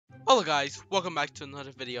Hello guys, welcome back to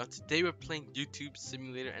another video. Today we're playing YouTube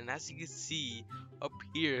Simulator, and as you can see up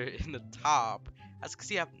here in the top, as you can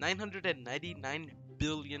see I have 999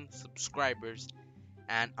 billion subscribers,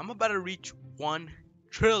 and I'm about to reach 1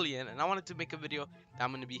 trillion, and I wanted to make a video that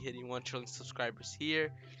I'm going to be hitting 1 trillion subscribers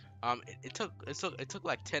here. It took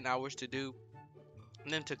like 10 hours to do,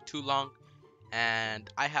 and then it took too long, and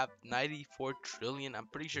I have 94 trillion, I'm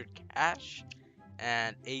pretty sure, cash,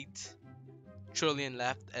 and 8 trillion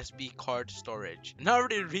left SD card storage. And I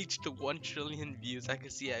already reached the 1 trillion views. I can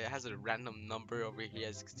see it has a random number over here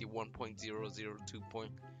at 61.002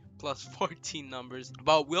 point plus 14 numbers.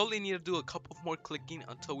 But we only need to do a couple more clicking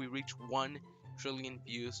until we reach 1 trillion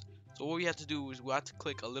views. So what we have to do is we have to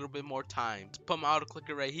click a little bit more times. Put my auto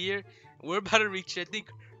clicker right here. We're about to reach it. I think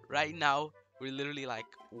right now we're literally like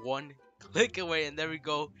one click away, and there we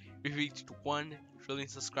go. We reached 1 trillion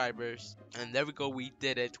subscribers, and there we go, we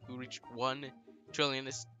did it. We reached 1 trillion.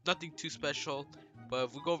 It's nothing too special, but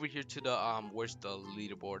if we go over here to the where's the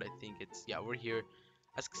leaderboard? I think it's, yeah, we're here.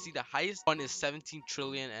 As you can see, the highest one is 17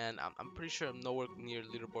 trillion, and I'm pretty sure I'm nowhere near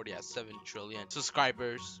leaderboard. Yeah, 7 trillion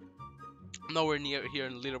subscribers. I'm nowhere near here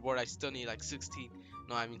in the leaderboard. I still need like 6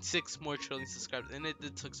 more trillion subscribers, and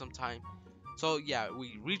it took some time. So yeah,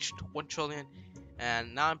 we reached 1 trillion,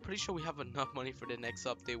 and now I'm pretty sure we have enough money for the next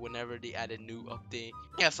update whenever they add a new update.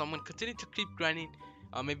 Yeah, so I'm gonna continue to keep grinding.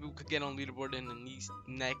 Maybe we could get on leaderboard in these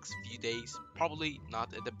next few days. Probably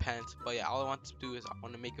not, it depends. But yeah, all I want to do is I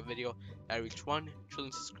want to make a video that I reach 1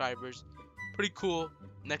 trillion subscribers. Pretty cool.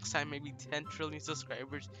 Next time maybe 10 trillion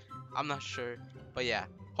subscribers. I'm not sure. But yeah,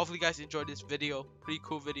 hopefully you guys enjoyed this video. Pretty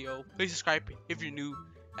cool video. Please subscribe if you're new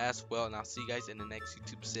as well. And I'll see you guys in the next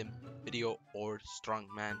YouTube sim video or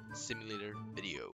Strongman Simulator video.